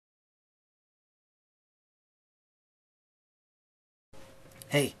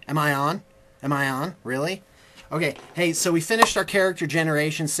Hey, am I on? Am I on? Really? Okay, hey, so we finished our character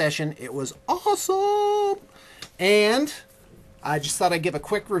generation session. It was awesome! And I just thought I'd give a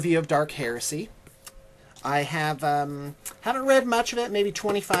quick review of Dark Heresy. I haven't read much of it, maybe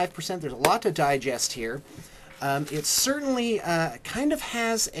 25%. There's a lot to digest here. It certainly kind of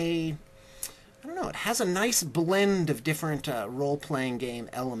has I don't know, it has a nice blend of different role-playing game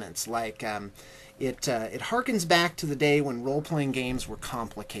elements. Like it harkens back to the day when role-playing games were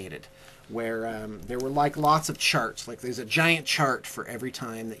complicated, where there were like lots of charts. Like there's a giant chart for every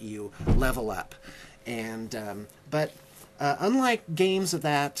time that you level up, and but unlike games of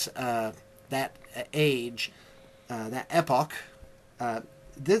that age, that epoch.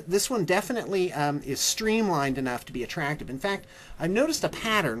 This one definitely is streamlined enough to be attractive. In fact, I've noticed a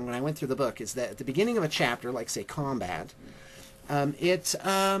pattern when I went through the book is that at the beginning of a chapter, like say combat, it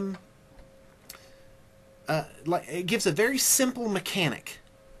gives a very simple mechanic,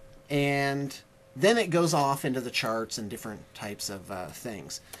 and then it goes off into the charts and different types of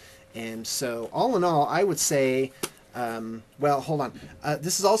things. And so, all in all, I would say. Well, hold on.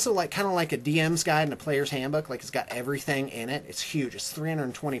 This is also kind of like a DM's guide and a player's handbook. Like it's got everything in it. It's huge. It's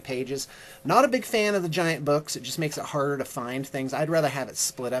 320 pages. Not a big fan of the giant books. It just makes it harder to find things. I'd rather have it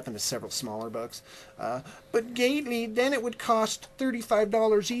split up into several smaller books. But Gately, then it would cost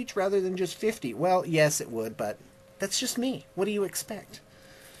 $35 each rather than just $50. Well, yes, it would, but that's just me. What do you expect?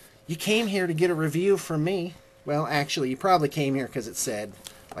 You came here to get a review from me. Well, actually, you probably came here because it said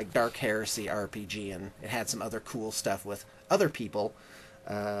like Dark Heresy RPG, and it had some other cool stuff with other people,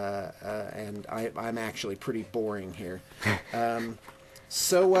 and I'm actually pretty boring here.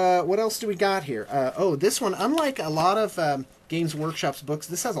 So what else do we got here? Oh, this one, unlike a lot of Games Workshop's books,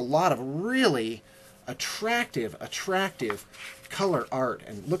 this has a lot of really attractive color art,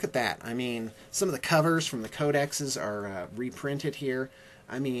 and look at that. I mean, some of the covers from the codexes are reprinted here.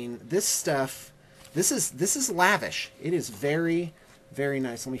 I mean, this stuff, this is lavish. It is very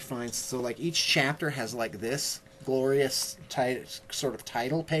nice. Let me find. So like each chapter has like this glorious sort of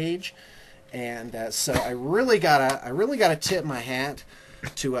title page, and so I really gotta tip my hat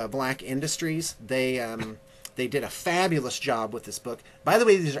to Black Industries. They did a fabulous job with this book. By the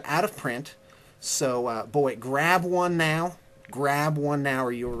way, these are out of print. So boy, grab one now,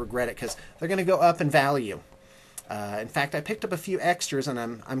 or you'll regret it because they're going to go up in value. In fact, I picked up a few extras, and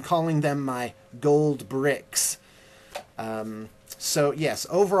I'm calling them my gold bricks. So yes,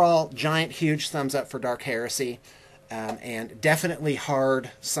 overall, giant, huge thumbs up for Dark Heresy, and definitely hard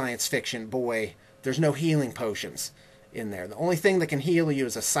science fiction. Boy, there's no healing potions in there. The only thing that can heal you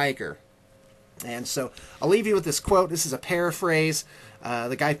is a psyker. And so I'll leave you with this quote. This is a paraphrase.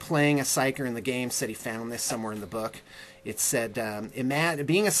 The guy playing a psyker in the game said he found this somewhere in the book. It said,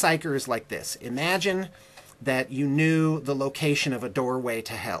 being a psyker is like this. Imagine that you knew the location of a doorway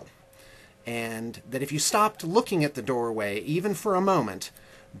to hell, and that if you stopped looking at the doorway, even for a moment,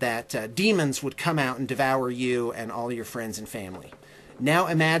 that demons would come out and devour you and all your friends and family. Now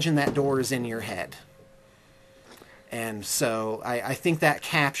imagine that door is in your head. And so I think that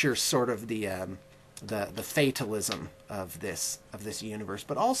captures sort of the fatalism of this universe,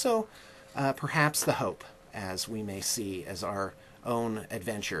 but also perhaps the hope, as we may see as our own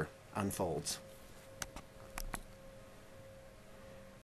adventure unfolds.